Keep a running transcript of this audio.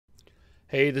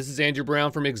Hey, this is Andrew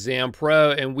Brown from Exam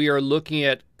Pro, and we are looking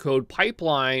at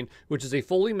CodePipeline, which is a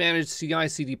fully managed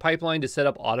CI/CD pipeline to set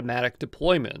up automatic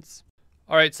deployments.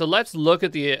 All right, so let's look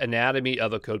at the anatomy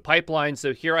of a code pipeline.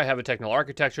 So here I have a technical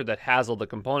architecture that has all the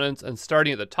components, and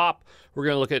starting at the top, we're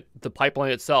going to look at the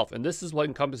pipeline itself, and this is what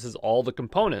encompasses all the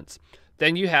components.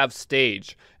 Then you have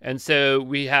stage, and so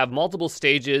we have multiple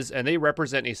stages, and they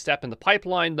represent a step in the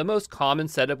pipeline. The most common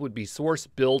setup would be source,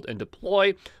 build, and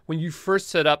deploy. When you first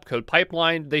set up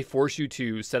CodePipeline, they force you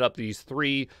to set up these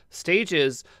 3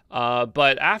 stages,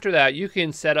 but after that, you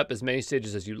can set up as many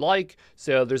stages as you like.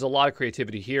 So there's a lot of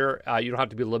creativity here. You don't have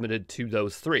to be limited to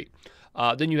those 3.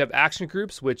 Then you have action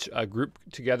groups, which group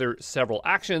together several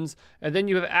actions. And then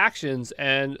you have actions,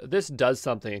 and this does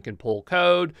something. It can pull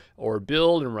code or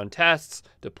build and run tests,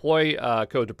 deploy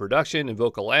code to production,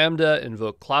 invoke a Lambda,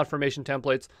 invoke CloudFormation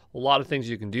templates, a lot of things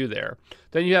you can do there.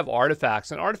 Then you have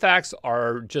artifacts, and artifacts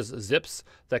are just zips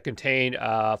that contain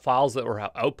files that were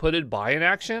outputted by an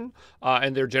action,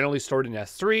 and they're generally stored in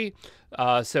S3.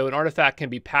 So an artifact can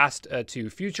be passed to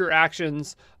future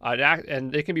actions,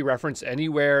 and they can be referenced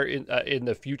anywhere in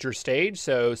the future stage.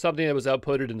 So something that was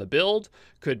outputted in the build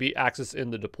could be accessed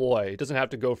in the deploy. It doesn't have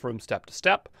to go from step to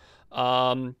step.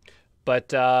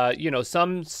 But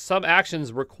some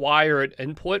actions require an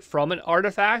input from an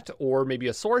artifact or maybe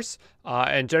a source,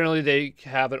 and generally they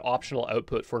have an optional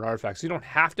output for an artifact. So you don't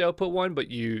have to output one, but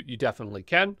you definitely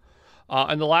can.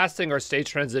 And the last thing are stage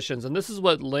transitions, and this is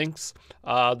what links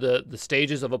the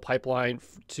stages of a pipeline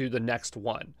to the next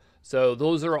one. So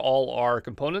those are all our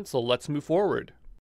components, so let's move forward.